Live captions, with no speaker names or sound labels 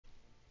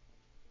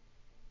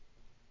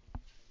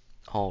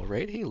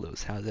Alright, hey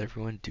Los, how's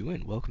everyone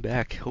doing? Welcome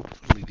back.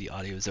 Hopefully the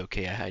audio is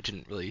okay. I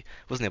didn't really,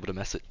 wasn't able to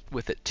mess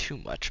with it too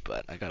much,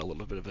 but I got a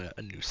little bit of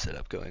a new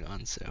setup going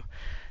on, so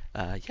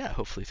yeah,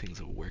 hopefully things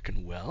are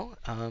working well.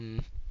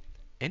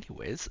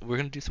 Anyways, we're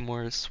gonna do some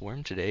more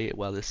Swarm today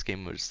while this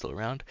game mode is still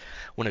around.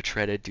 Want to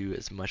try to do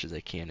as much as I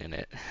can in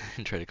it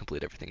and try to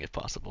complete everything if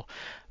possible.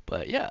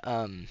 But yeah,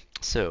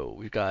 so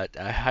we've got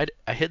I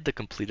hid the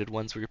completed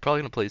ones. We're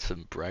probably gonna play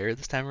some Briar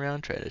this time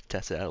around, try to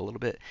test it out a little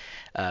bit.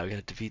 We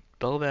gotta defeat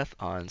Belveth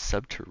on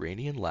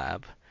Subterranean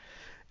Lab,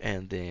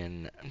 and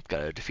then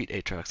gotta defeat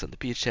Aatrox on the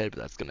Beachhead, but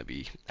that's gonna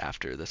be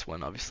after this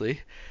one,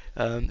 obviously.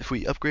 If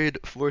we upgrade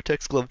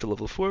Vortex Glove to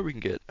level 4, we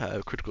can get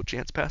Critical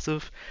Chance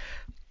passive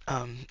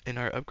in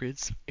our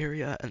upgrades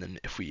area, and then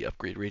if we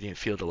upgrade Radiant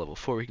Field to level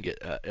 4, we can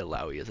get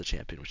Illaoi as a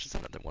champion, which is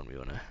another one we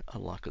want to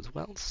unlock as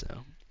well. So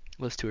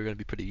those two are going to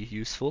be pretty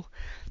useful.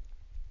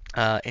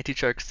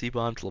 Anti-Shark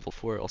C-Bomb to level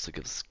 4 also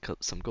gives us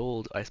some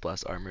gold. Ice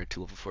Blast Armor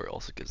to level 4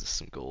 also gives us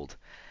some gold.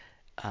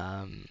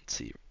 Let's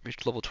see,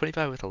 reach level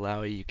 25 with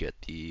Illaoi, you get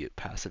the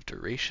passive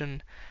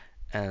duration.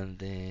 And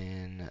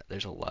then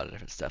there's a lot of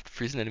different stuff.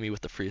 Freeze an enemy with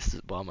the freeze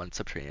bomb on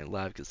Subterranean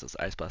Lab gives us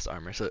Ice Blast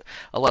armor. So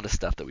a lot of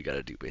stuff that we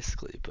gotta do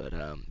basically. But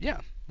yeah,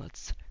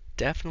 let's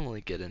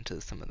definitely get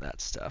into some of that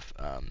stuff.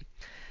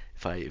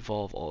 If I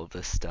evolve all of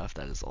this stuff,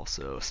 that is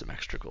also some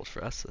extra gold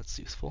for us. So that's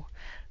useful.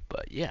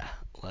 But yeah,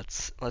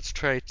 let's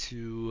try to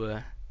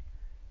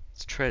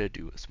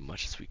do as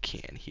much as we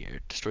can here.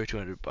 Destroy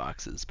 200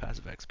 boxes,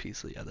 passive XP.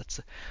 So yeah, that's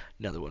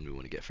another one we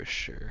want to get for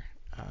sure.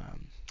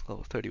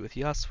 Level 30 with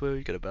Yasuo,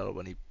 you get a Battle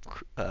Bunny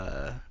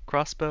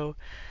crossbow.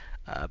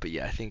 But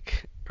yeah, I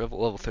think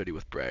level 30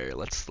 with Briar.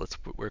 Let's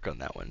work on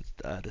that one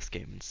this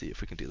game and see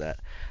if we can do that.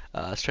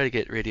 Let's try to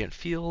get Radiant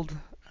Field,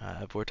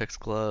 Vortex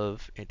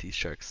Glove,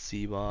 Anti-Shark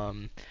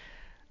C-Bomb,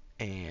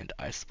 and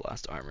Ice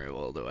Blast Armor.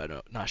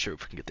 Although not sure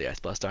if we can get the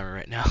Ice Blast Armor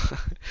right now.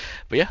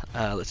 But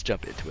yeah, let's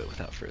jump into it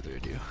without further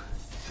ado.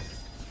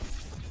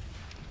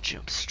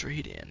 Jump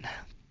straight in.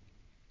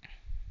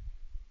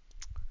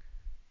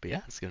 But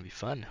yeah, it's gonna be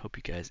fun. Hope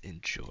you guys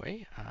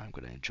enjoy. I'm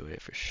gonna enjoy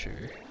it for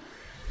sure.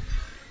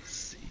 Let's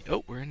see.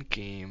 Oh, we're in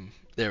game.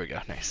 There we go.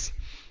 Nice.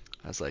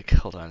 I was like,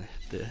 hold on,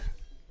 the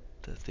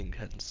thing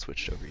hadn't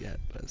switched over yet,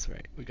 but that's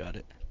right. We got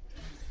it.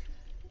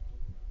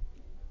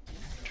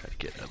 Try to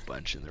get a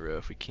bunch in the row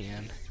if we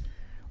can.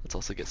 Let's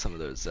also get some of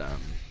those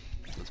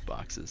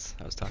boxes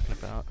I was talking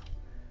about.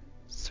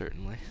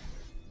 Certainly.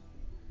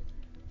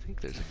 I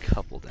think there's a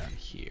couple down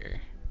here.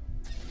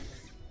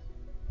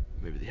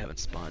 Maybe they haven't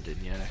spawned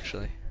in yet,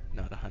 actually.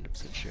 Not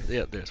 100% sure.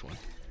 Yeah, there's one.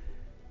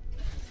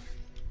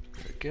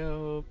 There we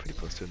go. Pretty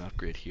close to an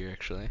upgrade here,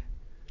 actually.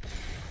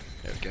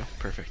 There we go.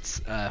 Perfect.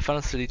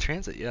 Final City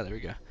Transit. Yeah, there we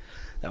go.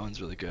 That one's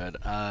really good.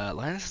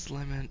 Linus'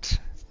 Limit.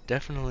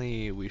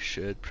 Definitely we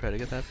should try to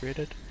get that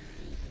upgraded.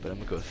 But I'm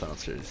going to go with Final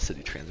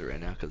City Transit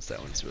right now because that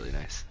one's really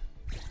nice.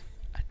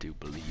 I do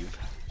believe.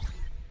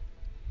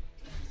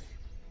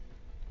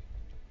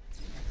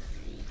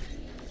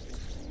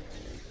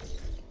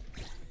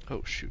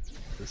 Oh shoot,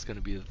 is this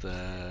gonna be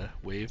the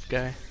wave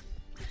guy?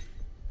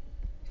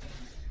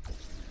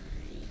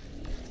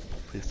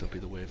 Please don't be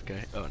the wave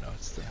guy. Oh no,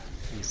 it's the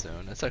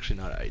zone. That's actually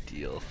not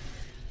ideal,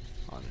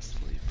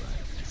 honestly,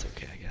 but it's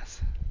okay, I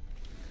guess.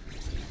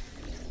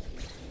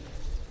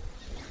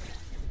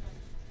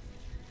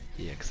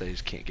 Yeah, because I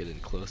just can't get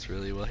in close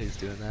really while he's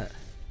doing that.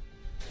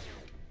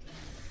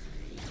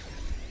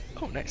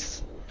 Oh,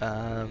 nice.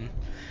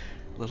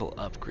 Little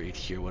upgrade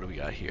here. What do we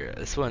got here?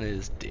 This one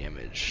is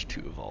damage to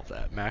evolve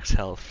that. Max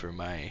health for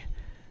my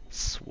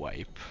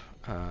swipe.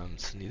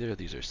 So neither of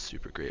these are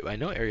super great. But I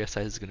know area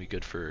size is going to be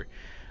good for.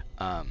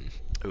 Oh,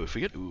 if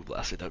we get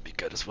Blaster, that would be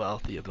good as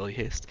well. The ability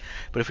haste.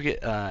 But if we get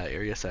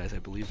area size, I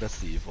believe that's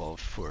the evolve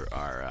for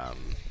our.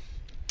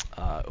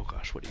 Oh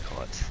gosh, what do you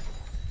call it?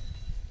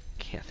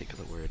 Can't think of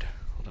the word.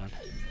 Hold on.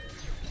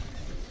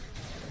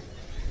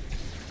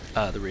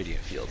 The Radiant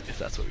Field, if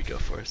that's what we go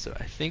for. So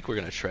I think we're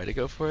going to try to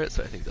go for it,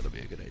 so I think that'll be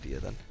a good idea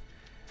then.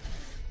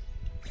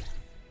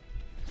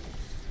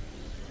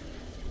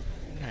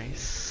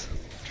 Nice.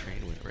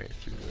 Train went right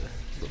through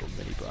the little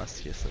mini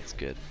boss. Yes, that's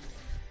good.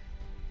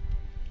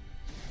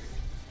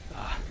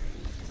 Ah,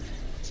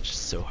 it's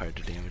just so hard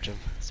to damage him,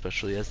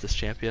 especially as this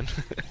champion.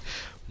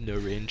 No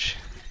range.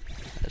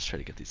 Let's try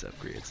to get these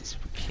upgrades as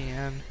we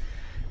can.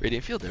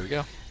 Radiant Field, there we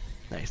go.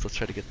 Nice, let's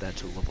try to get that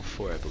to level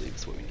 4, I believe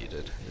is what we needed.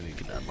 And then we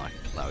can unlock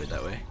Illaoi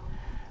that way.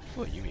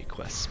 Oh, Yumi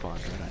quest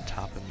spawned right on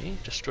top of me.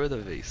 Destroy the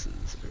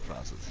vases, or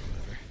vases, or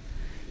whatever.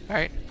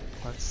 Alright,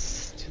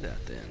 let's do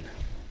that then.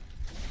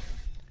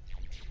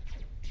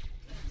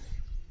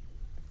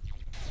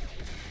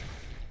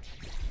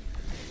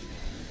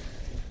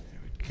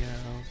 There we go,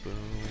 boom.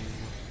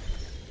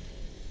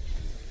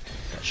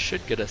 That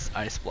should get us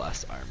Ice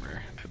Blast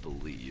armor, I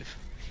believe.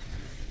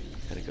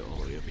 Gotta go all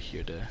the way over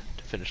here to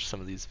finish some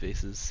of these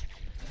vases.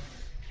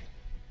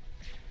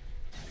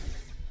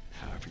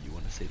 However you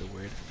want to say the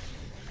word.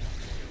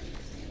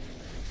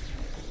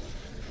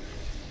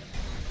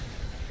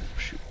 Oh,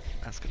 shoot,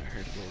 that's gonna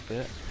hurt a little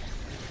bit.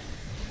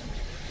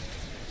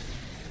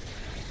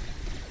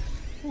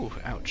 Ooh,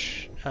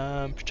 ouch.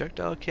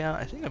 Projectile count,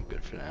 I think I'm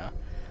good for now.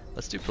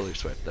 Let's do Pillar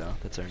Swipe though.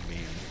 That's our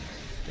main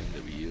thing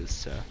that we use,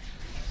 so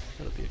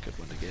that'll be a good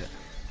one to get.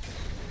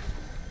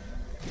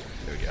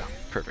 There we go.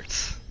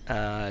 Perfect.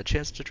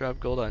 Chance to drop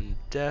gold on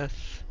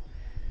death.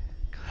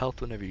 Health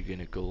whenever you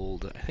gain a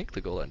gold. I think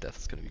the gold on death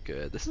is going to be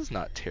good. This is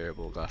not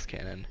terrible, Glass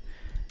Cannon,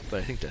 but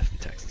I think death and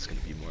text is going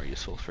to be more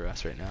useful for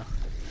us right now.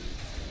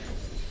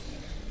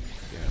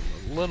 Yeah,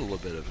 I'm a little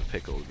bit of a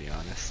pickle, to be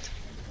honest.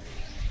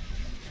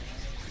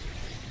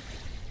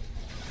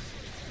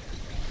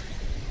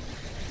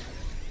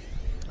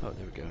 Oh,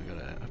 there we go. We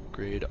gotta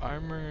upgrade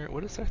armor.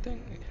 What is our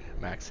thing?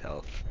 Max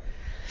health.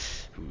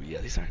 Ooh,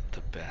 yeah, these aren't the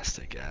best,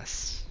 I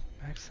guess.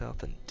 Max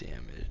health and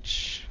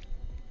damage.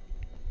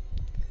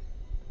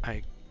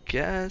 I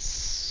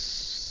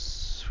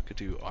guess we could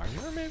do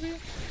armor, maybe?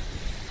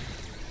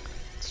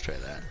 Let's try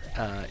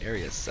that.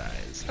 Area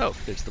size. Oh,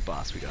 there's the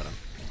boss. We got him.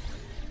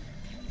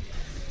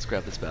 Let's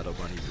grab this battle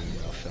bunny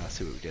boom real fast.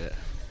 See what we get.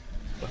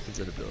 Weapons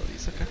and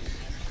abilities. Okay.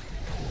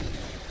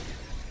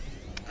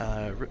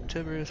 Rip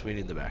Tibbers, we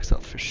need the max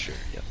health for sure,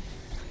 yep.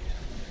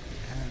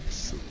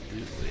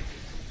 Absolutely.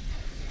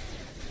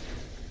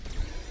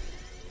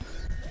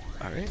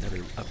 Alright,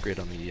 another upgrade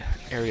on the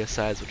area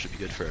size, which would be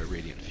good for our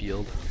Radiant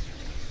Field.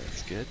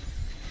 That's good.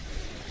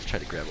 Let's try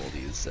to grab all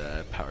these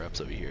power-ups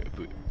over here.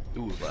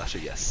 Ooh, Blaster,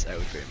 yes, I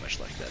would very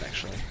much like that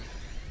actually.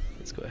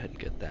 Let's go ahead and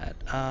get that.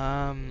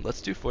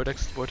 Let's do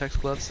Vortex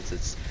Gloves since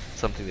it's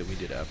something that we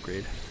need to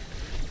upgrade.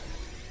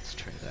 Let's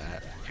try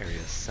that. Area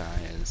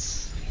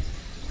size.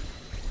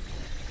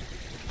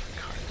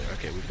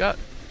 Okay, we've got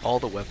all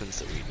the weapons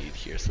that we need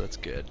here, so that's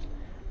good.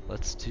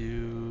 Let's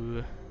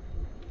do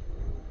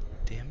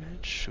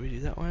damage. Should we do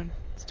that one?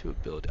 Let's do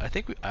ability.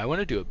 I want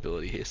to do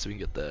ability haste so we can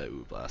get the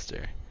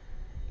Blaster.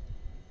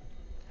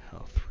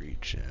 Health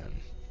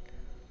regen.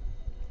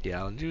 Yeah,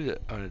 I want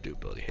to do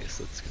ability haste.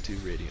 Let's do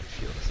Radiant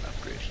Field as an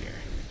upgrade here.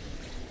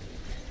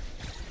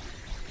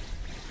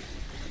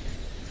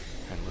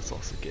 And let's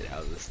also get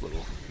out of this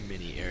little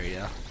mini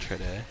area. Try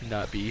to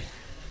not be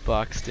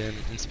boxed in.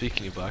 And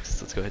speaking of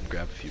boxes, let's go ahead and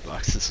grab a few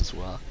boxes as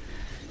well.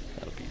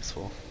 That'll be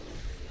useful.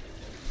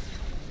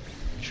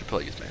 Should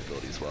probably use my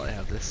abilities while I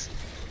have this.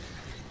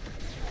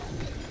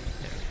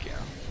 There we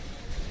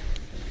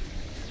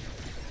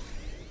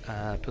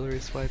go.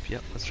 Pillory Swipe,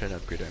 yep, let's try to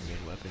upgrade our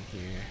main weapon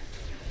here.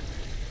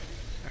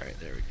 Alright,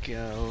 there we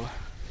go.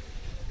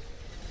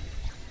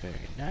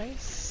 Very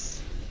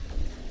nice.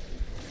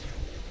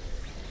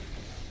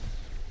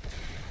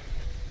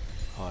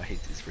 Oh, I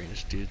hate these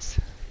ranged dudes.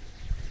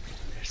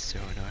 They're so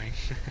annoying.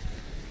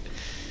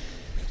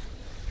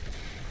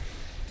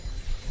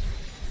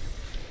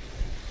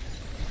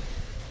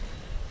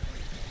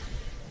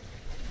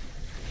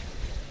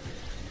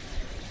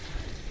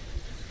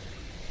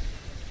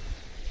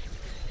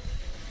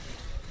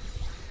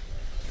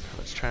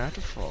 Let's try not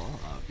to fall,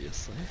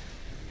 obviously.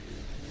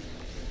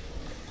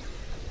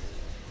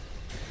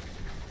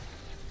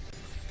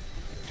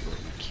 Do what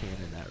we can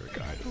in that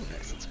regard. Oh,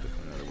 nice. Let's pick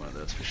another one of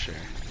those for sure.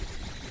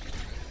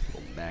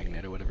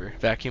 Magnet or whatever.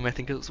 Vacuum, I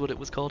think is what it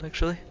was called,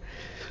 actually.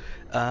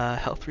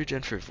 Health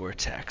regen for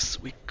Vortex.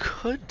 We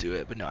could do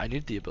it, but no, I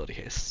need the ability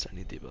haste. So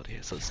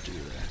let's do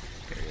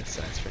the area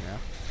size for now.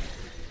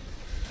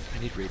 I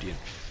need Radiant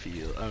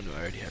Field. Oh no,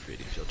 I already have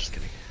Radiant Field, just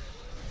kidding.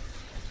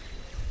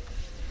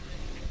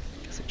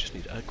 Guess I just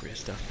need to upgrade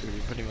stuff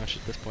pretty much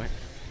at this point.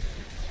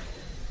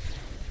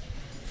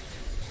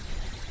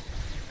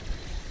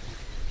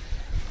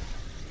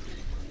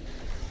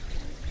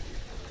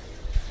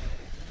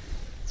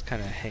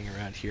 Kind of hang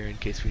around here in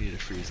case we need to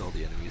freeze all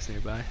the enemies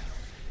nearby.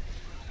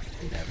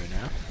 You never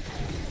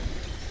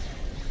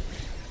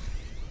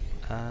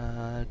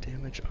know.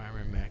 Damage,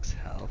 armor, max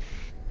health.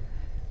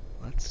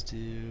 Let's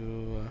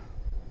do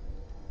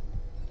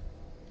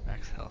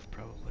max health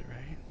probably,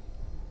 right?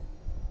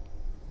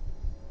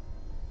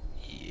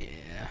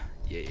 Yeah.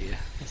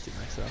 Let's do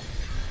max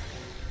health.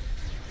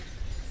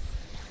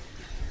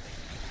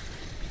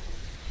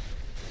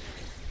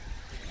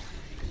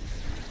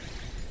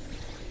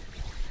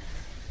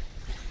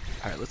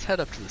 Alright, let's head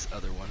up to this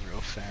other one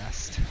real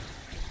fast.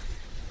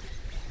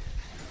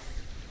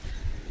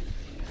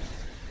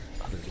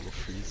 Other little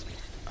freeze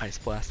ice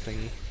blast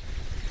thingy.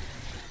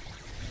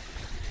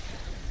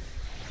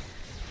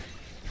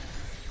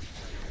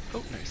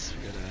 Oh, nice.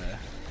 We got a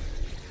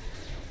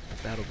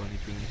battle bunny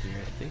beam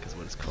here, I think is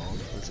what it's called.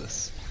 What is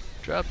this?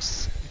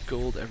 Drops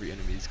gold every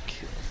enemy's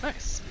kill.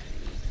 Nice.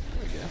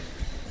 There we go.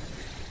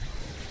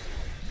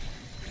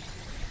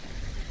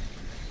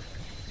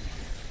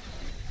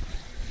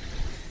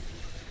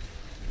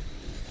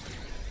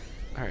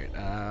 Alright,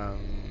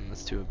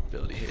 let's do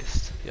ability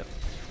haste. Yep,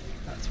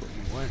 that's what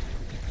we want.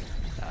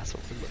 That's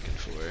what we're looking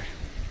for.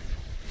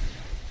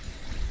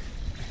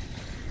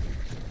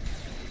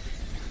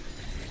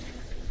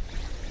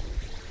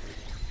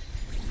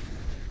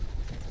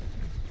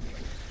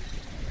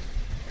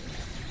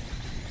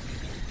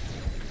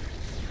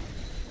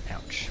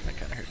 Ouch, that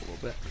kinda hurt a little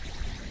bit.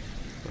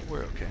 But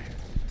we're okay.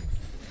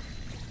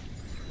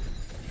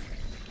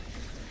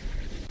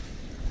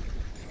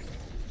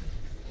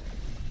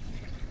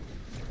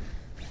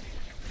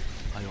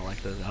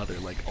 the other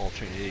like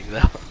alternating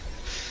though.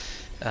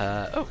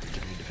 Oh,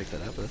 didn't mean to pick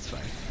that up, but that's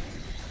fine.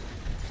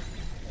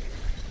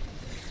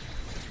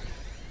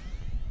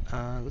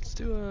 Let's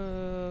do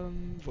a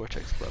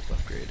Vortex Glove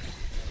upgrade.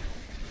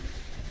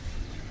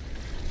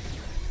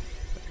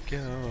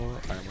 There we go,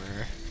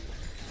 armor.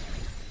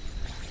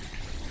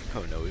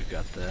 Oh no, we've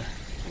got the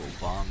little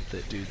bomb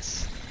that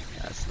dudes.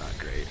 That's not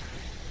great.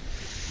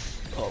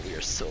 Oh, we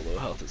are so low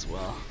health as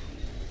well.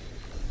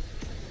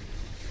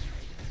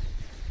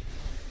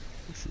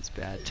 This is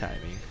bad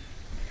timing.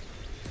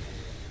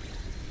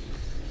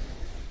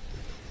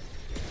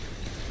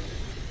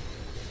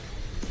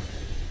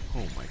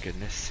 Oh my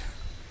goodness.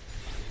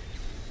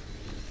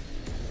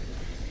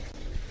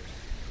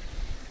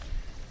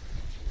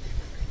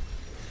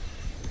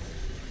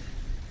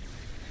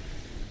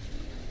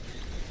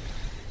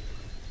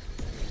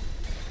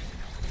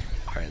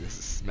 Alright, this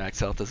is max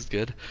health, this is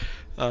good.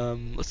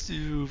 Let's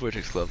do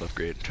Vortex Glove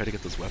upgrade. Try to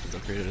get those weapons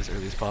upgraded as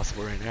early as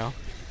possible right now.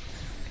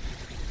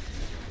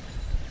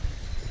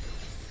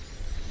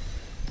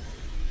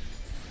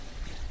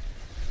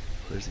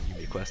 There's a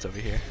unique quest over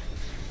here.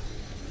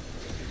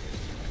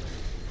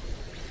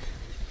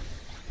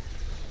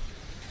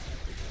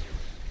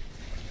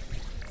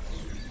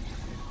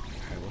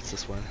 Alright, what's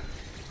this one?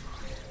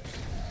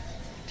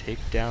 Take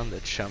down the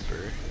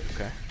Chumper.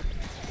 Okay.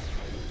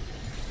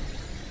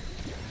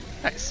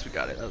 Nice, we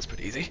got it. That was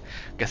pretty easy.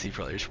 Guess he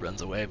probably just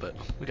runs away, but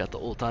we got the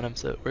ult on him,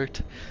 so it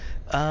worked.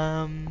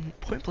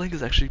 Point Blank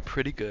is actually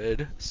pretty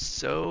good.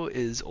 So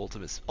is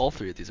Ultimates. All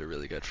three of these are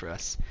really good for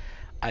us.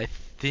 I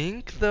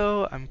think,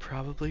 though, I'm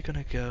probably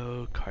gonna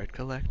go Card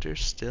Collector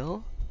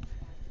still,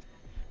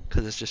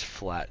 because it's just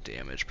flat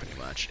damage pretty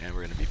much, and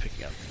we're gonna be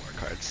picking up more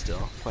cards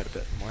still, quite a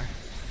bit more.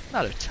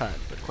 Not a ton,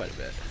 but quite a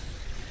bit.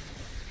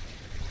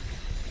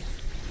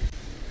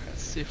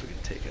 Let's see if we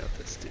can take out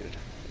this dude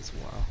as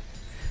well.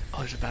 Oh,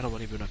 there's a battle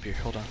bunny boon up here.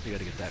 Hold on, we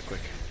gotta get that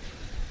quick.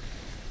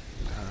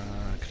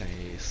 Can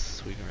I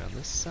swing around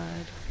this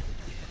side?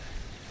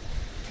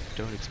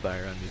 Don't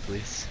expire on me,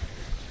 please.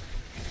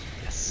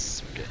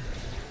 Yes, we're good.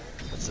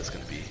 What's this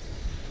gonna be?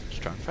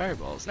 Strong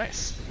fireballs.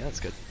 Nice. Yeah, that's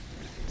good.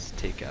 Let's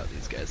take out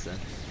these guys then.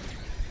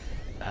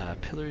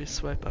 Pillory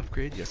swipe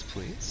upgrade. Yes,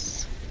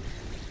 please.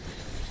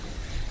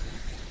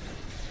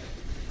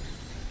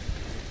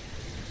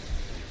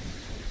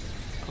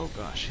 Oh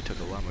gosh, he took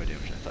a lot more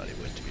damage than I thought he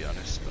would, to be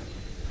honest, but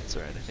that's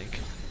alright, I think.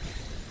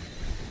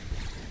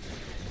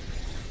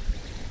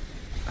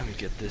 Let me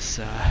get this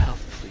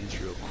health,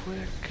 please, real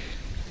quick.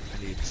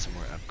 I need some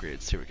more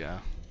upgrades. Here we go.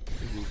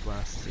 Blue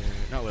Blaster.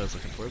 Not what I was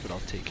looking for, but I'll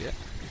take it.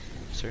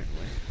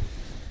 Certainly.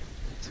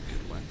 It's a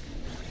good one.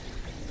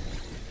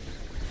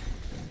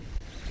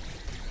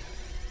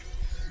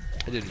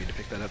 I didn't mean to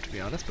pick that up, to be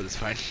honest, but it's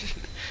fine.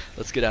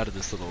 Let's get out of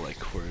this little like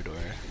corridor.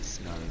 It's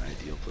not an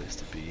ideal place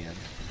to be in.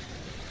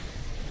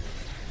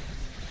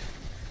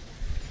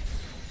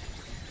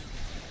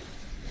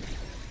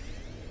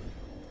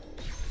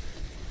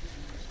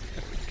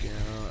 There we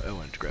go. I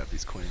wanted to grab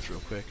these coins real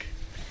quick.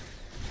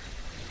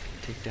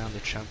 Take down the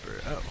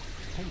Chumper. Oh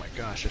my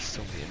gosh, there's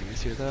so many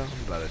enemies here though.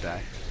 I'm about to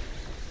die.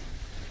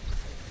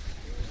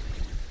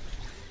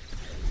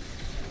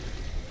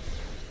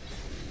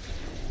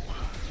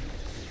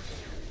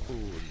 Oh no. Oh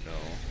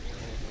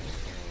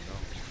no.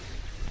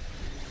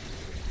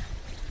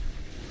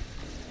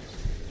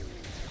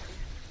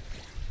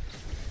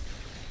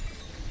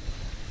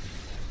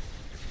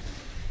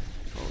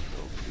 Oh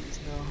no, please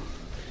no.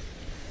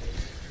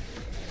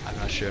 I'm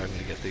not sure I'm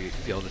gonna be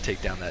able to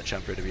take down that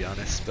Chumper, to be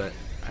honest, but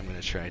I'm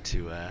gonna try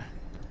to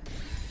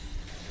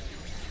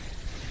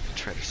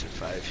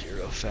survive here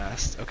real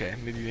fast. Okay,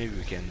 maybe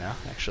we can now,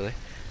 actually.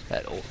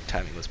 That ult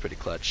timing was pretty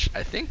clutch.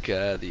 I think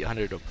the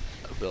 100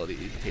 ability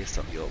haste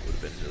on the ult would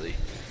have been really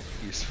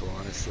useful,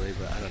 honestly,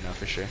 but I don't know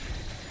for sure.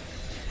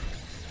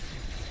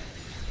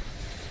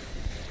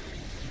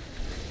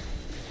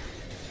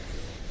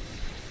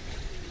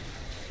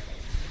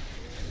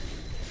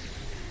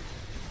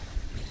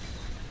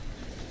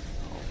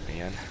 Oh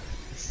man,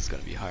 this is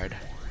gonna be hard.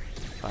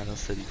 Final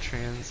City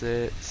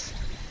Transit.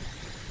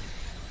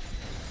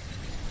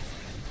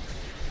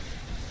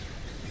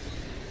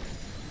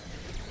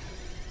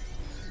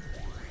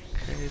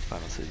 Okay,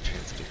 Final City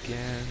Transit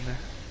again.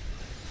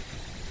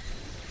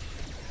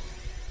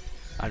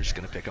 I'm just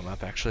gonna pick him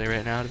up actually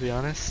right now, to be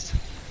honest.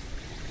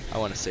 I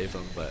want to save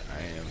him, but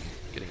I am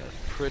getting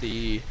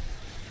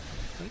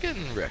I'm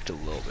getting wrecked a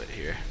little bit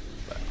here,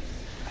 but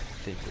I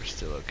think we're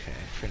still okay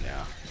for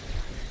now,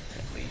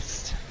 at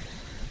least.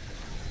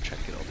 Try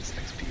to get all this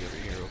XP over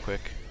here real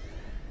quick.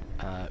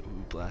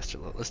 Ooh, Blaster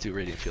level. Let's do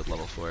Radiant Field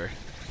level 4.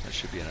 That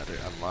should be another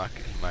unlock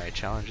in my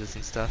challenges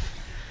and stuff.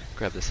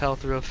 Grab this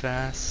health real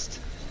fast.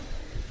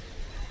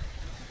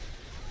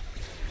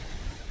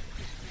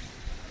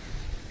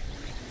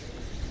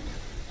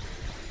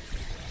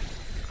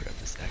 Grab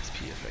this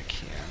XP if I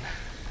can.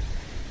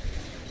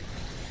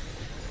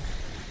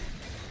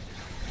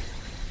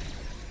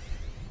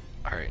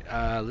 Alright,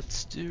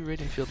 let's do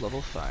Radiant Field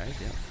level 5,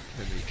 yep.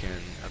 Then we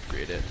can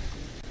upgrade it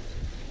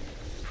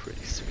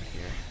pretty soon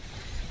here.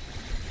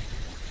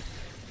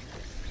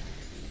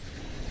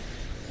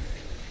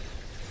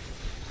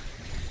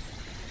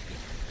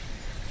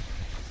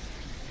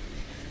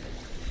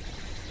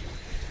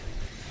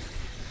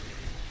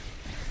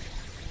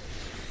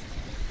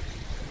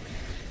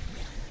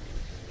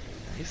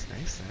 Nice,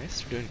 nice,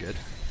 nice. We're doing good.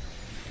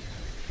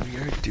 We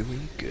are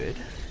doing good.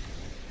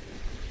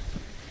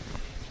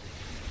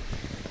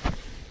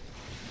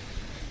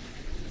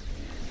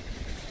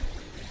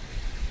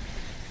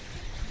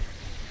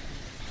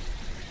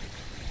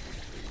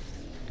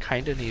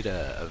 Kinda need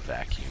a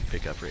vacuum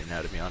pickup right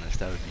now, to be honest.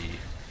 That would be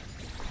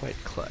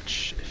quite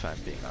clutch, if I'm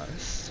being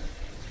honest.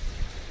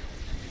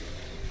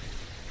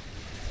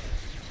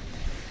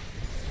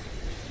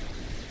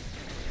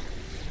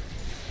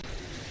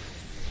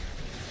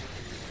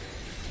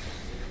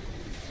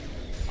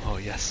 Oh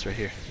yes, right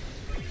here.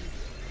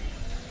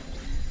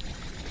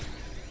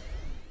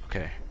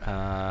 Okay,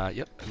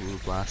 yep, Ooh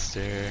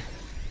Blaster.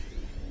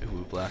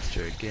 Ooh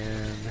Blaster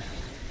again.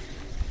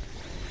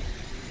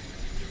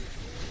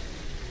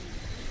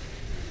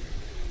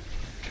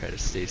 Try to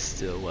stay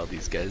still while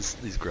these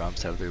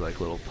gromps have their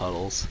like little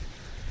puddles.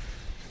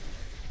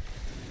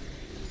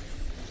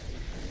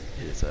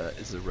 It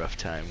is a rough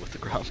time with the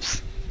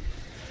gromps.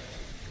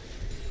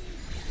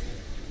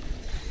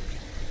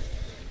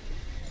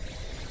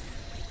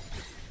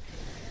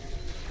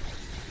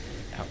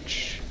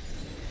 Ouch.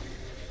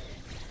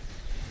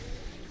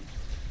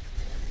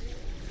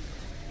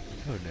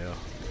 Oh no.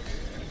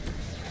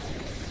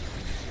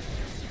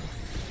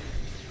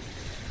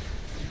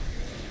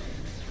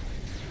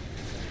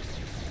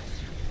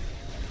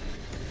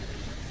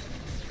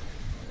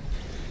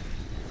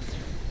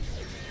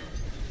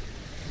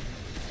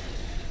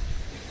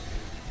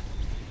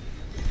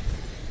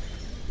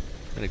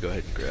 I'm gonna go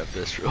ahead and grab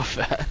this real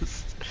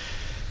fast.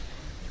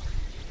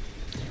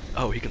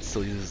 Oh, he can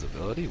still use his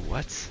ability?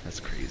 What? That's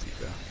crazy,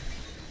 bro.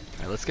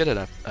 Alright, let's get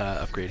an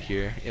upgrade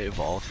here. Yeah,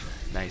 evolve.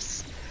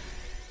 Nice.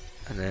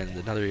 And then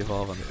another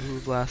evolve on the Ooh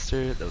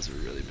Blaster. Those are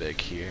really big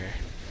here.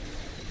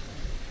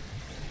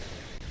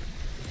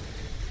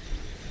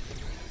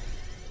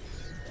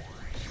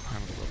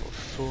 Armor level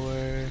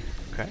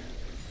 4. Okay.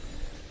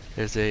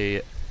 There's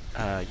a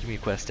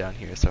Yumi quest down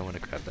here, so I want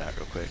to grab that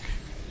real quick.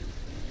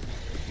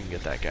 We can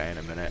get that guy in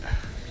a minute.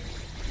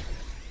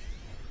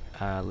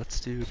 Let's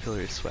do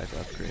Pillar Swipe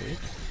upgrade.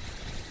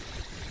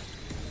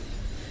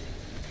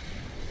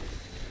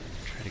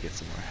 Try to get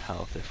some more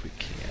health if we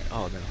can.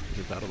 Oh no,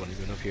 there's a battle bunny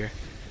moon up here.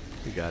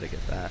 We gotta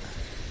get that.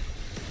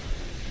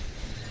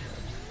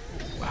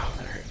 Wow,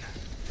 that hurt.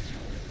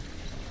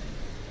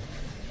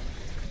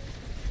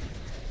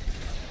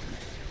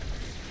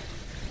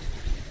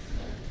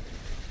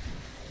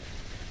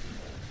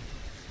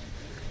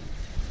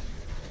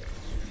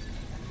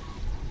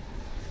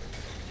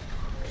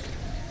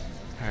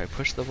 Alright,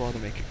 push the ball to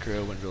make it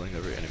grow when rolling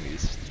over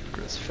enemies. It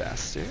grows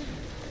faster.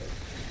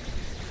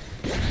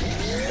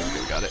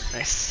 Okay, got it.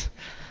 Nice.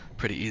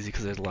 Pretty easy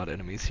because there's a lot of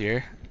enemies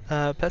here.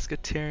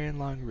 Pescatarian,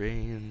 long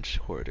range,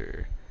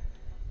 hoarder.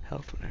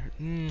 Health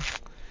whenever.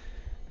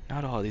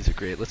 Not all of these are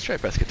great. Let's try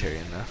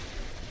Pescatarian though.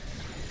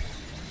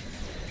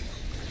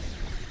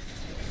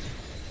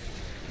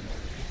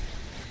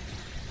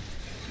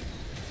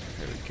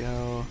 There we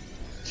go.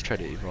 Let's try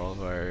to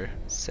evolve our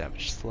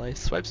Savage Slice.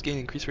 Swipes gain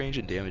increased range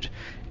and damage,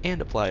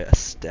 and apply a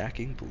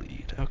stacking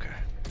bleed. Okay.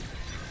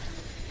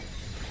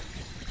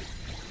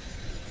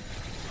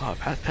 Oh,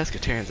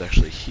 Pescatarian's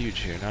actually huge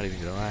here, not even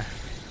gonna lie.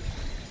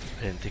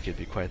 I didn't think it'd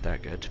be quite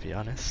that good, to be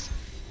honest.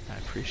 I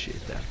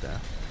appreciate that, though.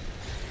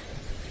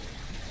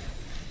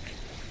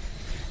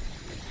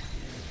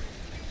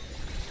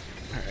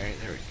 Alright,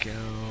 there we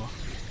go.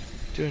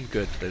 Doing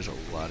good, but there's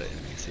a lot of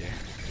enemies here.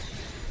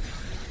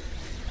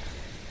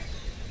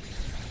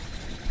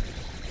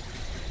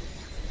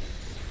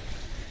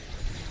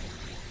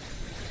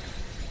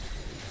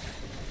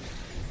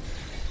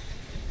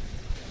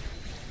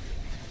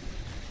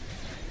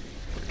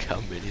 How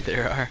many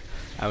there are.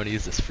 I'm gonna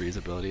use this freeze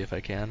ability if I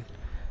can.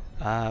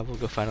 We'll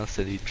go Final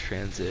City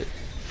Transit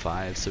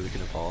 5 so we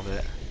can evolve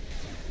it.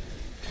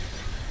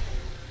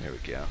 There we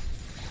go.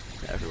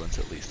 Everyone's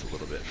at least a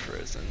little bit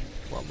frozen.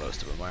 Well,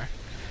 most of them are.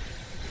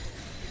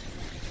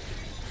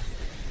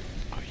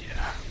 Oh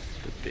yeah,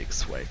 the big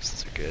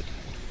swipes are good.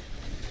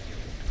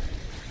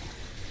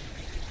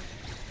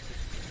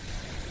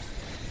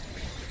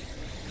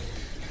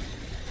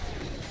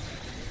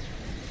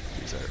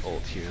 Use our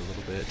ult here a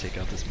little bit, take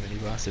out this mini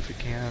boss if we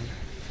can.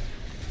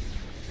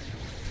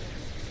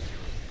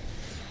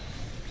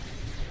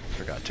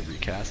 Forgot to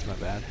recast, my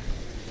bad.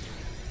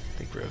 I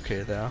think we're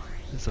okay though.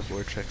 There's a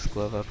Vortex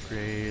Glove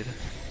upgrade.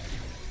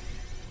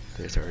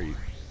 There's our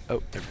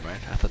oh, never mind.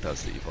 I thought that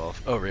was the evolve.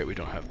 Oh right, we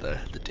don't have the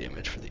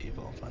damage for the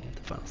evolve on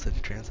the Final City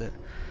Transit.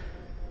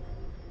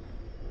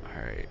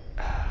 Alright,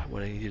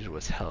 what I needed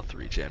was health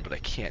regen, but I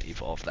can't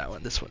evolve that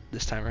one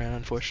this time around,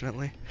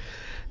 unfortunately.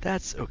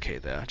 That's okay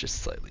though,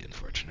 just slightly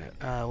unfortunate.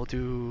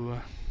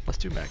 Let's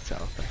do max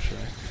health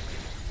actually.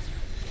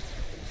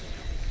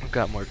 We've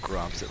got more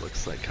gromps it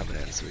looks like coming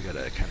in, so we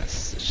gotta kind of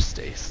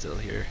stay still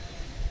here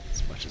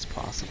as much as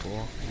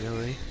possible,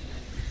 really.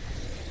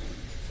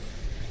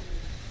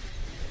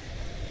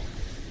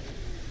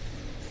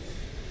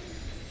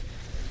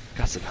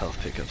 Got some health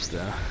pickups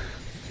though.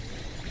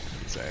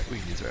 Sorry, we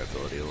can use our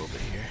ability a little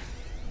bit here.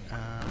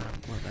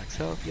 More max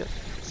health, yep,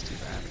 let's do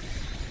that.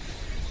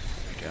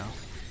 go.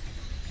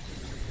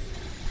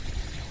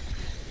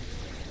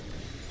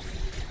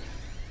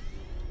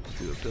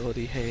 Do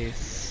ability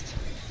haste.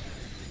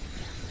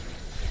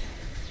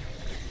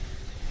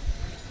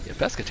 Yeah,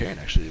 Pescatarian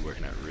actually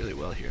working out really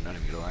well here, not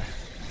even gonna lie.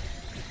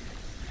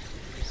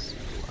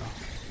 Super well.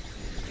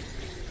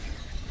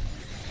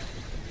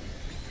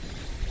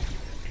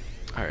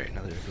 Alright,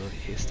 another ability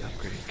haste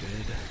upgrade,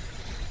 good.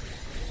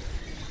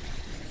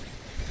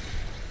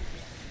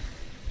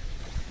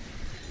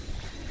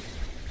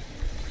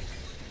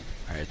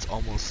 Alright, it's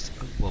almost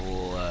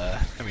level,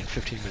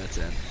 15 minutes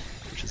in,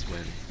 which is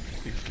when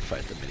we have to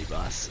fight the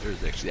mini-boss, or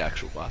actually the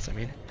actual boss, I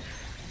mean.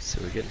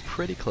 So we're getting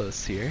pretty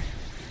close here.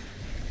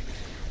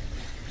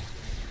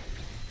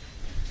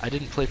 I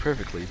didn't play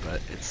perfectly,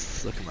 but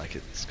it's looking like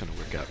it's going to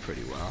work out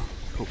pretty well,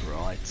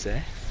 overall, I'd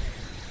say.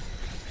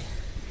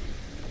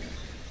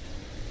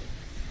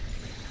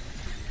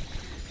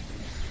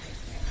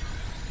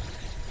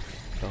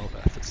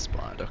 Belbeth has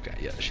spawned. Okay,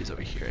 yeah, she's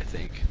over here, I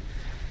think.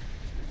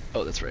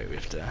 Oh, that's right, we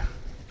have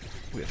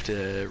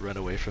to run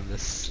away from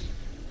this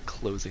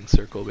closing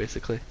circle,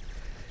 basically.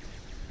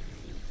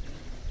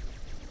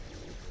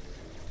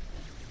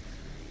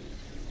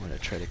 I'm gonna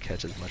try to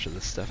catch as much of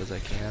this stuff as I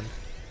can.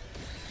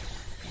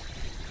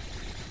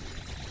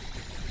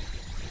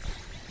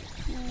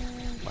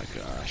 Oh my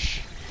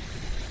gosh.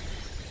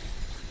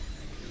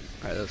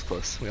 Alright, that was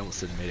close. We almost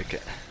didn't make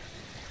it.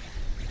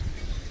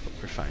 But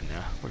we're fine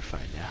now. We're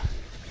fine now.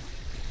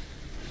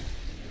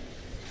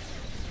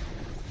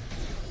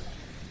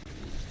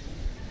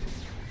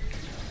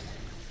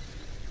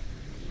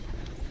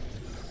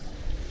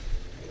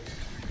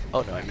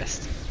 Oh no, I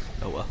missed.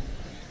 Oh well.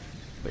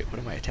 Wait, what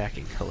am I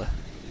attacking? Hello?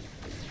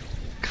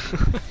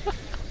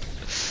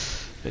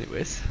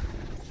 Anyways.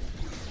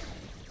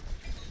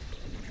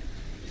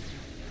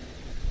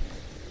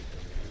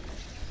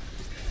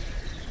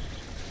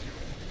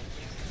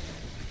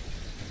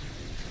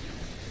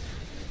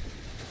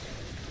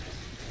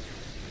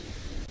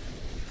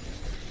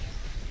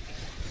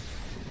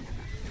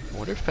 I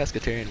wonder if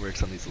Pescatarian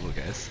works on these little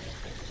guys.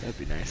 That'd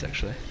be nice,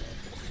 actually.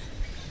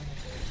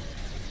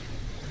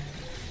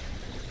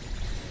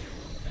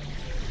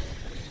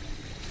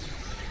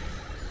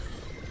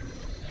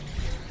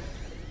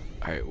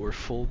 Alright, we're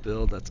full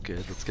build, that's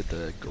good. Let's get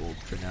the gold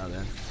for now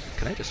then.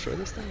 Can I destroy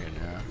this thing or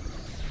no?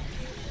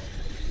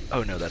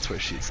 Oh no, that's where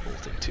she's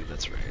ulting too,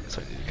 that's right.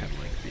 So I need to kind of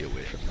like be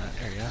away from that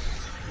area.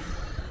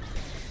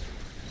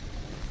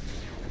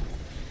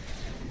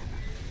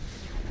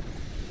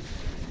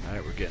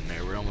 Alright, we're getting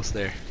there, we're almost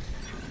there.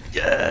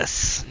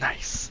 Yes!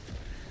 Nice!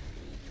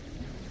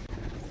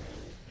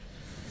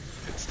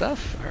 Good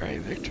stuff.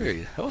 Alright,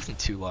 victory. That wasn't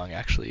too long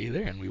actually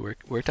either, and we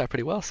worked out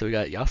pretty well. So we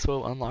got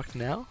Yasuo unlocked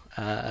now.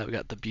 We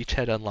got the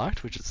Beachhead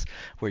unlocked, which is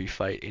where you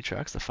fight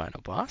Aatrox, the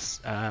final boss.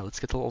 Let's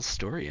get the little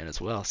story in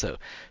as well. So,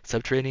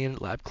 Subterranean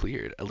lab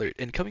cleared. Alert,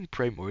 incoming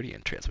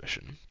Primordian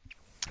transmission.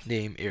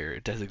 Name error,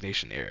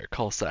 designation error,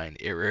 call sign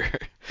error.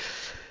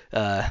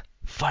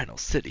 Final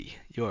city.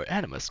 Your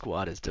anima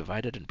squad is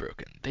divided and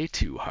broken. They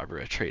too harbor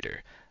a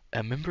traitor.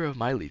 A member of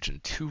my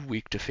legion too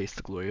weak to face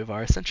the glory of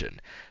our ascension.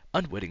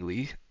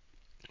 Unwittingly,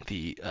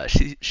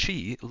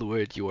 she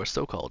lured your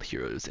so-called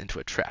heroes into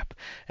a trap,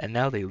 and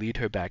now they lead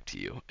her back to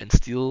you, and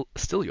still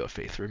your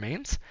faith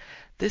remains?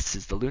 This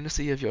is the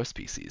lunacy of your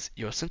species,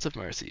 your sense of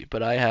mercy,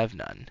 but I have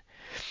none.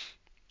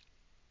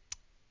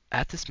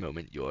 At this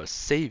moment, your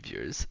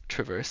saviors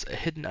traverse a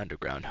hidden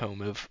underground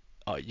home of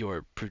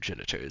your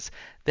progenitors.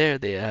 There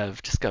they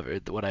have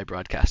discovered what I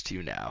broadcast to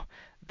you now.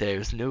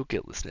 There's no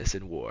guiltlessness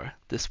in war.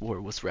 This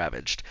war was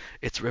ravaged.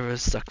 Its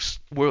rivers sucked.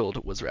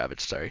 World was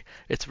ravaged. Sorry.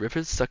 Its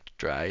rivers sucked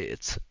dry.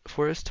 Its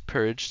forests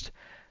purged.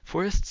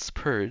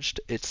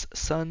 Its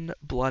sun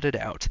blotted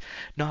out,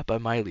 not by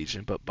my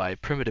legion, but by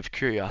primitive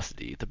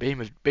curiosity,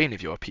 the bane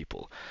of your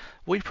people.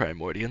 We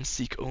Primordians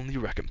seek only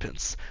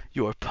recompense.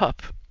 Your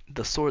pup,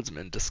 the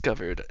swordsman,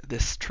 discovered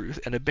this truth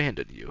and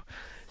abandoned you.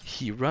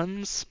 He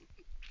runs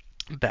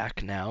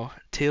back now,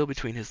 tail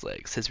between his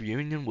legs. His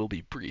reunion will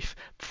be brief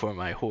before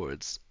my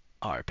hordes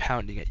are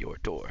pounding at your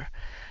door.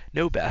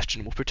 No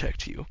bastion will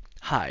protect you.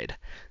 Hide.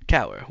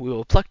 Cower. We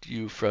will pluck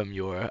you from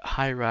your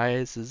high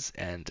rises,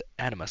 and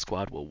Anima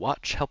Squad will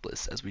watch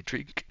helpless as we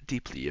drink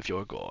deeply of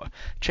your gore.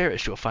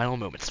 Cherish your final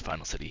moments,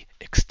 Final City.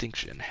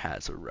 Extinction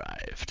has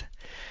arrived.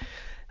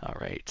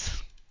 Alright.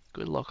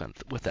 Good luck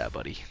with that,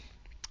 buddy.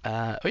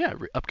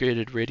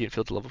 Upgraded Radiant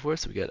Field to level 4,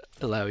 so we got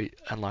Allow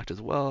unlocked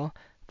as well.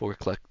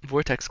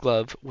 Vortex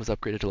Glove was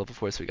upgraded to level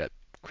 4, so we got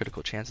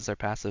Critical Chances are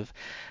passive.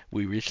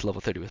 We reached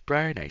level 30 with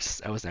Briar.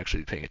 Nice. I wasn't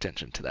actually paying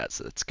attention to that,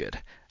 so that's good.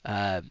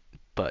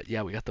 But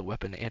yeah, we got the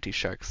weapon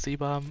Anti-Shark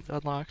Sea-Bomb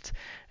unlocked,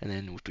 and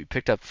then we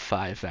picked up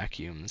 5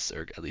 vacuums,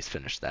 or at least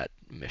finished that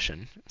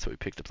mission. So we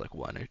picked up like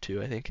 1 or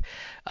 2, I think,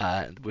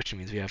 which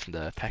means we have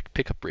the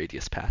Pickup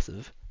Radius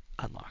passive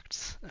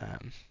unlocked.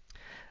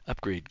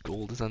 Upgrade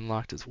Gold is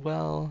unlocked as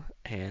well,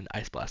 and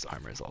Ice Blast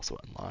Armor is also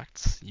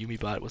unlocked. Yumi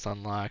Bot was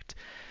unlocked.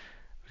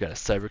 We We got a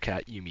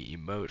Cybercat Yumi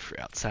emote for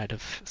outside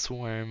of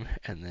Swarm,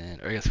 and then,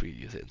 or I guess we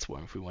use it in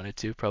Swarm if we wanted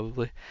to,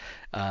 probably.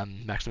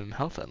 Maximum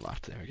health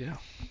unlocked. There we go.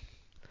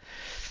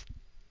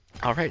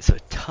 Alright, so a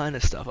ton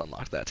of stuff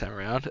unlocked that time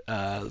around.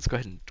 Let's go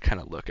ahead and kind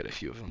of look at a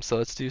few of them. So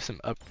let's do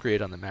some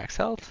upgrade on the max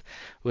health.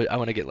 I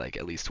want to get like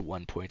at least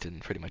 1 point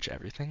in pretty much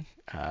everything.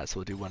 So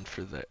we'll do one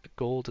for the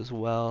gold as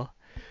well.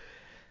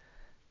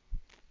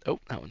 Oh,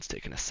 that one's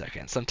taking a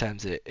second.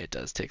 Sometimes it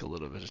does take a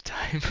little bit of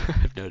time,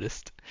 I've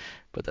noticed.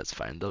 But that's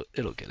fine, though.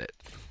 It'll get it.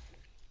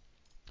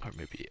 Or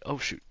maybe, oh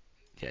shoot.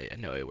 Yeah,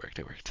 no, it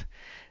worked.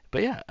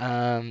 But yeah,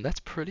 that's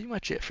pretty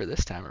much it for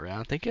this time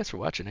around. Thank you guys for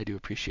watching. I do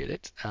appreciate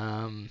it.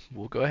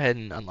 We'll go ahead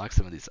and unlock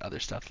some of these other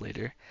stuff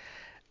later.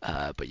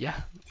 But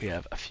yeah, we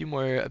have a few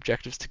more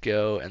objectives to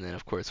go, and then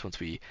of course once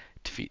we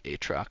defeat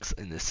Aatrox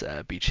in this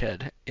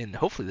beachhead in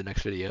hopefully the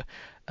next video,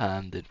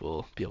 then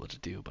we'll be able to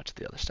do a bunch of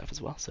the other stuff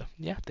as well. So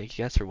yeah, thank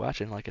you guys for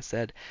watching, like I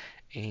said,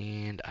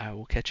 and I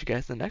will catch you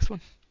guys in the next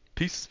one.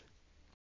 Peace.